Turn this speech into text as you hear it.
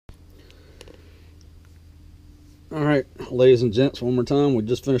Alright, ladies and gents, one more time. We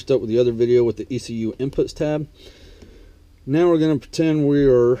just finished up with the other video with the ECU inputs tab. Now we're going to pretend we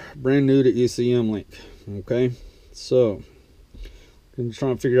are brand new to Ecmlink. Okay, so we're going to try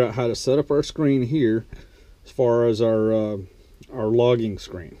and figure out how to set up our screen here as far as our logging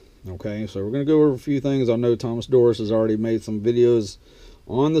screen. Okay, so we're going to go over a few things. I know Thomas Doris has already made some videos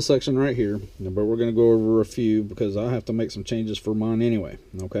on the section right here, but we're going to go over a few because I have to make some changes for mine anyway.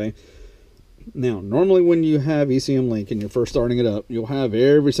 Okay. Now, normally when you have Ecmlink and you're first starting it up, you'll have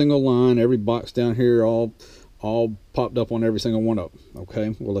every single line, every box down here all popped up on every single one of them.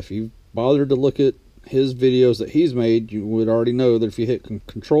 Okay, well, if you bothered to look at his videos that he's made, you would already know that if you hit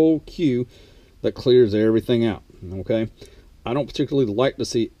Control Q, that clears everything out. Okay, I don't particularly like to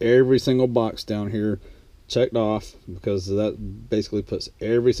see every single box down here checked off because that basically puts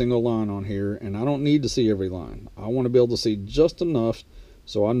every single line on here, and I don't need to see every line. I want to be able to see just enough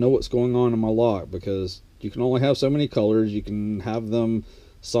so I know what's going on in my log, because you can only have so many colors. You can have them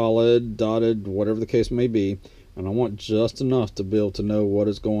solid, dotted, whatever the case may be, and I want just enough to be able to know what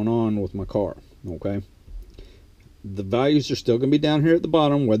is going on with my car. Okay, the values are still going to be down here at the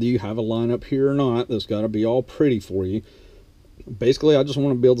bottom, whether you have a line up here or not. That's got to be all pretty for you. Basically, I just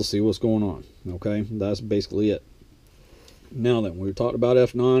want to be able to see what's going on. Okay, that's basically it. Now then, we talked about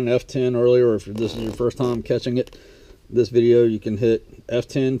F9, F10 earlier. If this is your first time catching it, this video, you can hit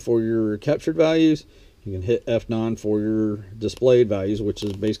F10 for your captured values. You can hit F9 for your displayed values, which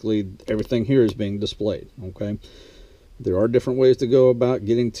is basically everything here is being displayed. Okay, there are different ways to go about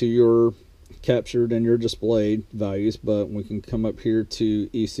getting to your captured and your displayed values, but we can come up here to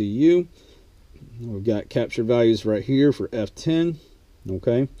ECU. We've got captured values right here for F10.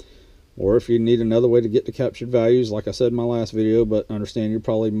 Okay, or if you need another way to get to captured values, like I said in my last video, but understand you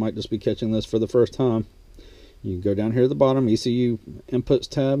probably might just be catching this for the first time, you can go down here at the bottom, ECU inputs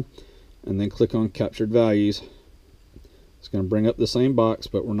tab, and then click on captured values. It's going to bring up the same box,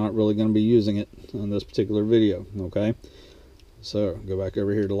 but we're not really going to be using it on this particular video. Okay, so go back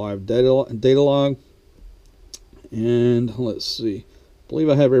over here to live data log, and let's see, I believe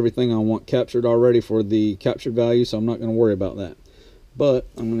I have everything I want captured already for the captured value, so I'm not going to worry about that. But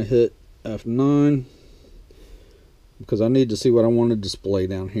I'm going to hit F9 because I need to see what I want to display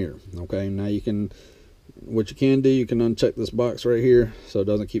down here. Okay, now what you can do, you can uncheck this box right here so it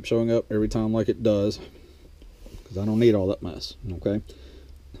doesn't keep showing up every time like it does, because I don't need all that mess. Okay,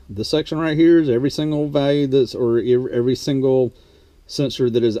 this section right here is every single value every single sensor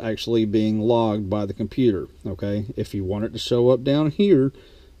that is actually being logged by the computer. Okay, if you want it to show up down here,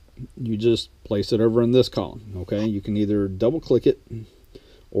 you just place it over in this column. Okay, you can either double click it,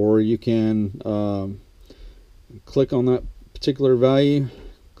 or you can click on that particular value,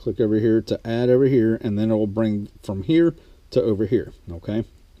 click over here to add over here, and then it will bring from here to over here. Okay,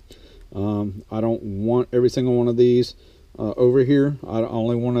 I don't want every single one of these over here. I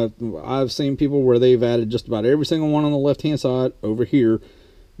only want to, I've seen people where they've added just about every single one on the left hand side over here.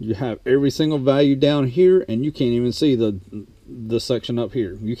 You have every single value down here, and you can't even see the section up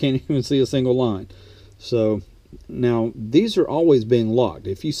here. You can't even see a single line. So now these are always being logged.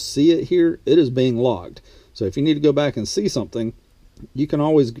 If you see it here, it is being logged. So if you need to go back and see something, you can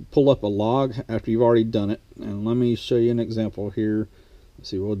always pull up a log after you've already done it. And let me show you an example here.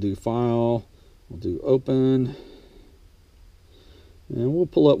 Let's see, we'll do file, we'll do open, and we'll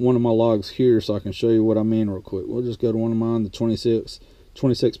pull up one of my logs here so I can show you what I mean real quick. We'll just go to one of mine, the 26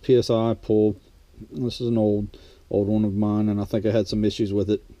 psi pull. This is an old one of mine, and I think I had some issues with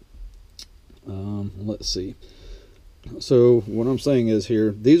it. Let's see. So what I'm saying is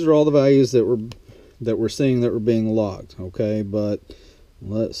here, these are all the values that we're seeing that were being logged. Okay, but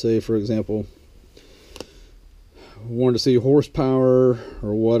let's say, for example, we wanted to see horsepower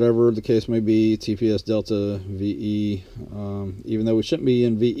or whatever the case may be, TPS, delta, VE, even though we shouldn't be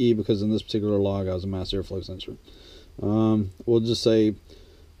in VE because in this particular log I was a mass airflow sensor. We'll just say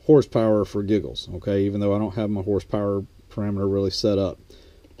horsepower for giggles. Okay, even though I don't have my horsepower parameter really set up.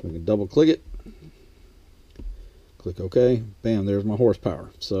 We can double click it, click OK, bam, there's my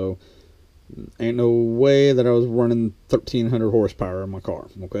horsepower. So ain't no way that I was running 1300 horsepower in my car.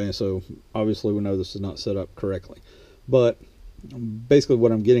 Okay, so obviously we know this is not set up correctly, but basically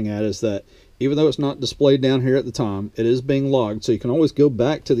what I'm getting at is that even though it's not displayed down here at the time, it is being logged, so you can always go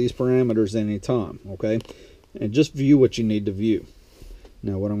back to these parameters any time. Okay, and just view what you need to view.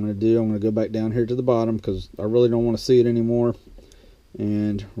 Now what I'm going to do, I'm going to go back down here to the bottom because I really don't want to see it anymore,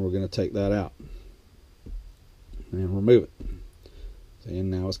 and we're going to take that out and remove it.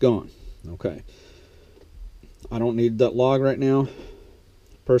 And now it's gone. Okay, I don't need that log right now.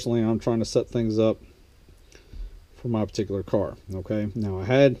 Personally, I'm trying to set things up for my particular car. Okay, now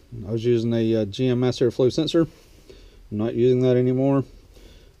I was using a GM mass airflow sensor, I'm not using that anymore.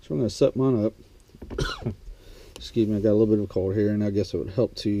 So I'm going to set mine up. Excuse me, I got a little bit of a cold here, and I guess it would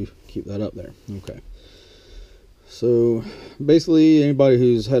help to keep that up there. Okay. So basically, anybody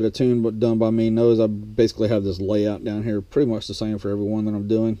who's had a tune done by me knows I basically have this layout down here, pretty much the same for every one that I'm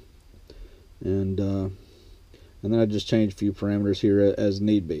doing. And then I just change a few parameters here as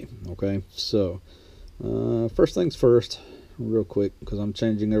need be. Okay, so first things first, real quick, because I'm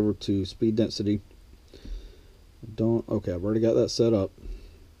changing over to speed density. Okay, I've already got that set up.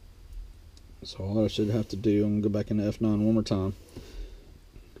 So all I should have to do, I'm going to go back into F9 one more time.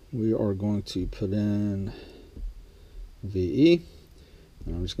 We are going to put in VE,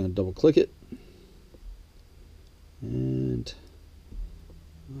 and I'm just going to double click it, and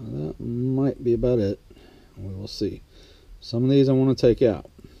that might be about it. We will see. Some of these I want to take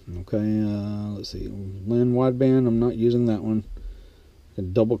out. Okay, let's see. Lin wideband, I'm not using that one. I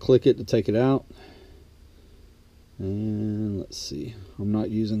can double click it to take it out. And let's see. I'm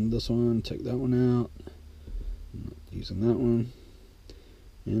not using this one. Take that one out. I'm not using that one.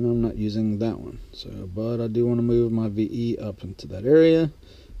 And I'm not using that one. So, but I do want to move my VE up into that area.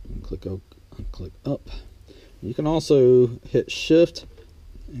 And click up. You can also hit Shift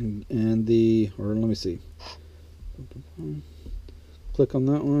and or let me see. Click on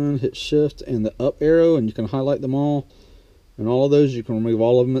that one, hit Shift and the up arrow, and you can highlight them all. And all of those, you can remove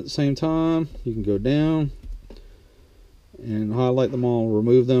all of them at the same time. You can go down and highlight them all,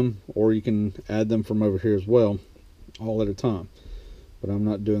 remove them, or you can add them from over here as well, all at a time. But I'm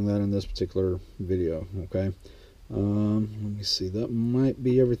not doing that in this particular video. Okay, let me see, that might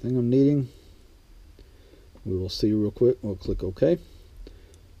be everything I'm needing. We will see real quick. We'll click OK,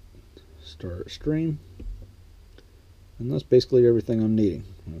 start stream, and that's basically everything I'm needing.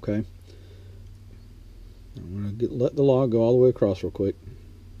 Okay, I'm going to let the log go all the way across real quick.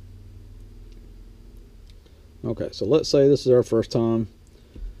 Okay, so let's say this is our first time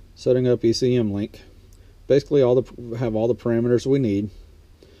setting up Ecmlink. Basically, have all the parameters we need.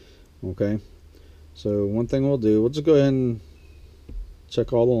 Okay, so one thing we'll do, we'll just go ahead and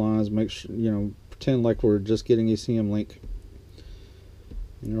check all the lines, make sure, pretend like we're just getting Ecmlink.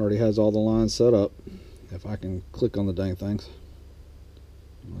 It already has all the lines set up. If I can click on the dang things,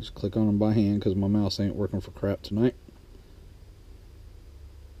 I'll just click on them by hand because my mouse ain't working for crap tonight.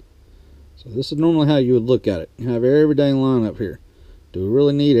 So this is normally how you would look at it. You have every dang line up here. Do we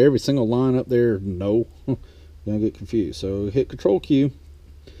really need every single line up there? No. You're going to get confused. So hit Control Q.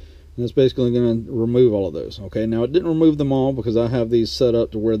 And it's basically going to remove all of those. Okay, now it didn't remove them all because I have these set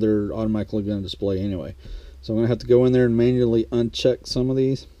up to where they're automatically going to display anyway. So I'm going to have to go in there and manually uncheck some of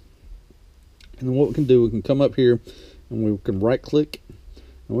these. And then what we can do, we can come up here and we can right click.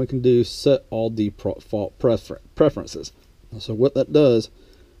 And we can do set all default preferences. So what that does,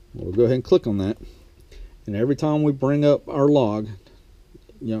 we'll go ahead and click on that, and every time we bring up our log,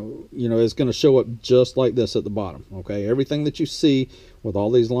 it's going to show up just like this at the bottom. Okay, everything that you see with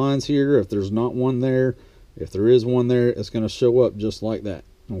all these lines here, if there's not one there, if there is one there, it's going to show up just like that.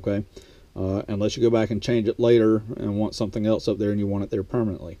 Okay, unless you go back and change it later and want something else up there and you want it there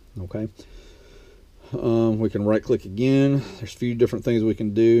permanently. Okay, we can right click again. There's a few different things we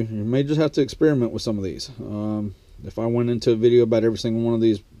can do. You may just have to experiment with some of these. If I went into a video about every single one of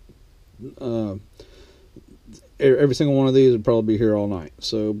these, would probably be here all night.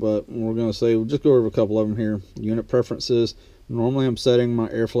 So, but we're going to say, we'll just go over a couple of them here. Unit preferences. Normally I'm setting my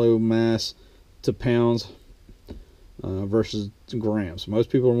airflow mass to pounds versus grams. Most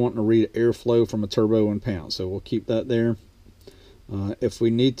people are wanting to read airflow from a turbo in pounds, so we'll keep that there. If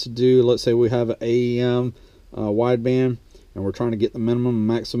we need to do, let's say we have an AEM wideband and we're trying to get the minimum and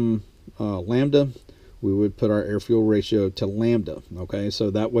maximum lambda, we would put our air fuel ratio to lambda. Okay, so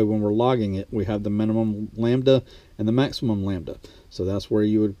that way when we're logging it, we have the minimum lambda and the maximum lambda. So that's where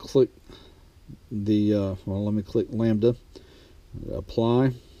you would click the let me click lambda,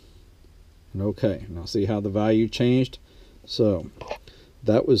 apply, and okay. Now see how the value changed. So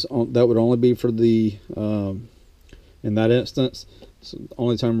that would only be for the in that instance. So the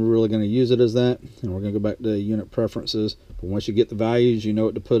only time we're really going to use it is that, and we're going to go back to unit preferences. But once you get the values, you know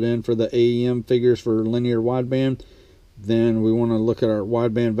what to put in for the AEM figures for linear wideband. Then we want to look at our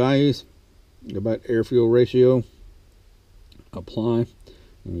wideband values. Go back to air fuel ratio, apply,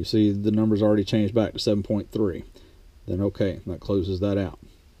 and you see the numbers already changed back to 7.3. Then okay, that closes that out.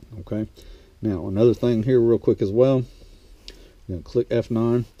 Okay. Now another thing here real quick as well. You're going to click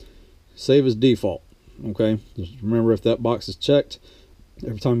F9, save as default. Okay, just remember, if that box is checked,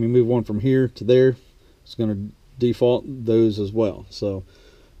 every time you move one from here to there, it's going to default those as well. So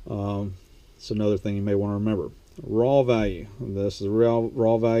it's another thing you may want to remember. raw value. This is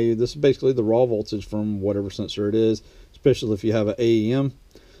raw value. This is basically the raw voltage from whatever sensor it is, especially if you have an AEM.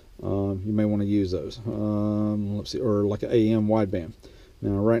 You may want to use those. Let's see, or like an AEM wideband.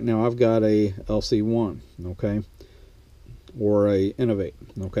 Now, right now I've got a LC1, okay, or a Innovate,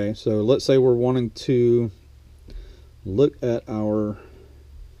 okay. So let's say we're wanting to look at our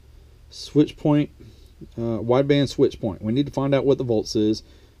switch point, wideband switch point. We need to find out what the volts is,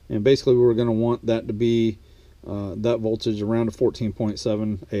 and basically we're going to want that to be that voltage around a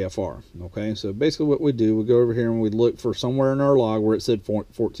 14.7 AFR. Okay, so basically what we do, we go over here and we look for somewhere in our log where it said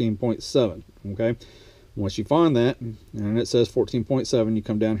 14.7. Okay, once you find that and it says 14.7, you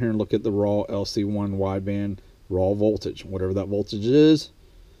come down here and look at the raw LC1 wideband raw voltage, whatever that voltage is.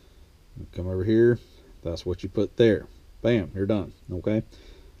 Come over here, that's what you put there. Bam, you're done. Okay,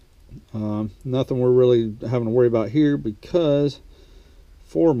 nothing we're really having to worry about here, because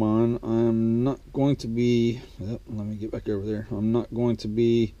for mine, I'm not going to be, let me get back over there, I'm not going to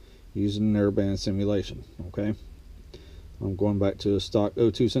be using narrowband simulation. Okay, I'm going back to a stock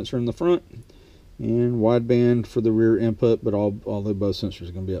O2 sensor in the front and wideband for the rear input, but although both sensors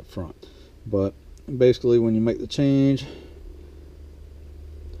are going to be up front. But basically when you make the change,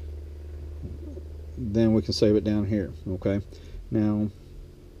 then we can save it down here. Okay, now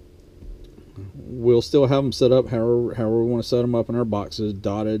we'll still have them set up however we want to set them up in our boxes,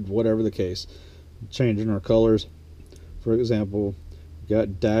 dotted, whatever the case. Changing our colors, for example,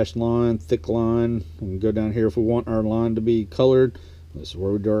 got dashed line, thick line. We can go down here if we want our line to be colored. This is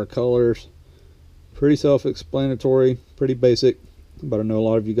where we do our colors. Pretty self-explanatory, pretty basic, but I know a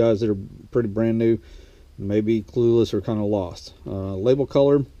lot of you guys that are pretty brand new may be clueless or kind of lost. Label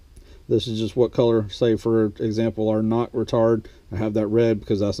color, this is just what color, say for example our knock retard, I have that red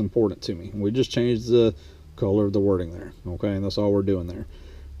because that's important to me. We just changed the color of the wording there. Okay, and that's all we're doing there.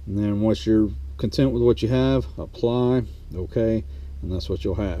 And then once you're content with what you have, apply, okay, and that's what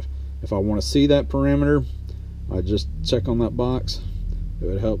you'll have. If I want to see that parameter, I just check on that box. It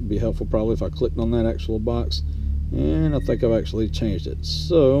would be helpful probably if I clicked on that actual box, and I think I've actually changed it.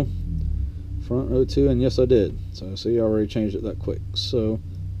 So front O2, and yes I did. So see, I already changed it that quick. So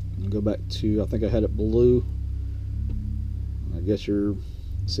go back to, I think I had it blue. I guess you're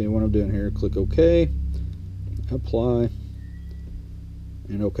seeing what I'm doing here. Click OK, apply,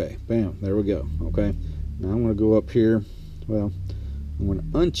 and OK. Bam, there we go. Okay, now I'm going to go up here. Well, I'm going to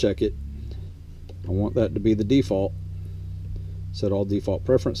uncheck it. I want that to be the default. Set all default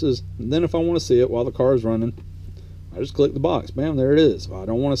preferences, and then if I want to see it while the car is running, I just click the box. Bam, there it is. If I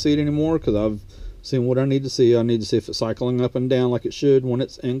don't want to see it anymore because I've seen what I need to see, I need to see if it's cycling up and down like it should when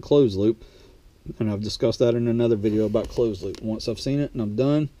it's in closed loop, and I've discussed that in another video about closed loop. Once I've seen it and I'm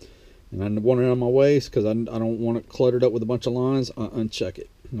done and I want it on my way because I don't want it cluttered up with a bunch of lines, I uncheck it.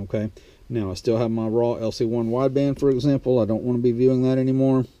 Okay, now I still have my raw LC1 wideband, for example. I don't want to be viewing that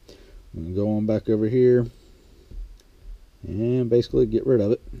anymore. I'm going to go on back over here and basically get rid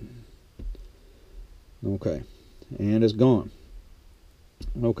of it. Okay, and it's gone.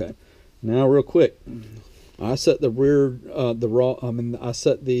 Okay, now real quick, I set the rear I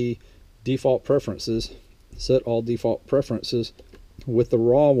set the default preferences, set all default preferences with the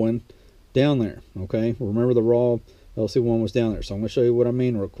raw one down there. Okay, remember the raw LC1 was down there, so I'm going to show you what I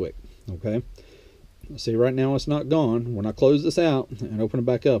mean real quick. Okay, see, right now it's not gone. When I close this out and open it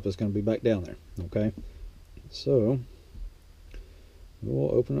back up, it's going to be back down there. Okay, so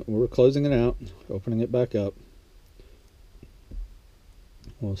we'll open it. We're closing it out, opening it back up.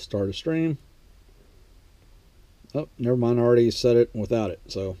 We'll start a stream. Oh, never mind, I already set it without it,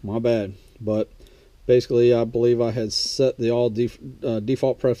 so my bad. But basically I believe I had set the all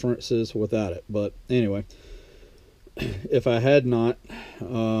default preferences without it. But anyway, if I had not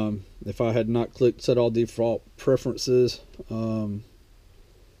clicked set all default preferences, anyway,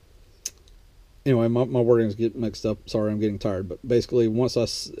 my wordings get mixed up. Sorry, I'm getting tired. But basically, once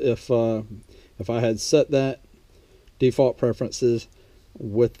if I had set that default preferences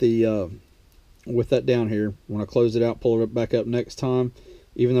with the with that down here, when I close it out, pull it back up next time,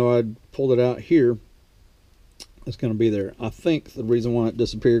 even though I pulled it out here, it's going to be there. I think the reason why it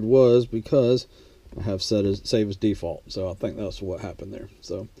disappeared was because I have set as save as default. So I think that's what happened there.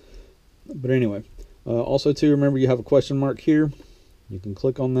 So, but anyway, also too, remember you have a question mark here. You can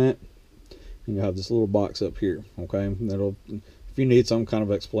click on that, and you have this little box up here. Okay, that'll, if you need some kind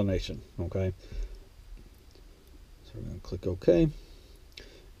of explanation. Okay, so we're going to click OK.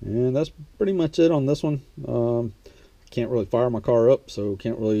 And that's pretty much it on this one. Can't really fire my car up, so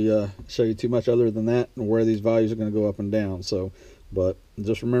can't really show you too much other than that and where these values are going to go up and down. So, but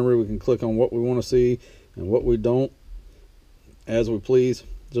just remember, we can click on what we want to see and what we don't as we please.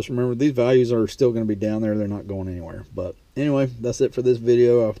 just remember these values are still going to be down there. They're not going anywhere. But anyway, that's it for this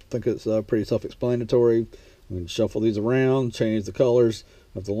video. I think it's pretty self-explanatory. We can shuffle these around, change the colors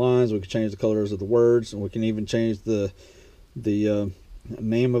of the lines. We can change the colors of the words, and we can even change the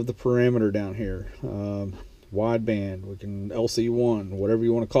name of the parameter down here. Wideband. We can LC1, whatever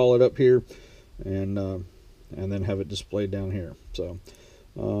you want to call it up here, and then have it displayed down here. So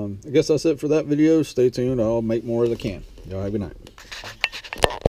I guess that's it for that video. Stay tuned. I'll make more as I can. Y'all have a good night.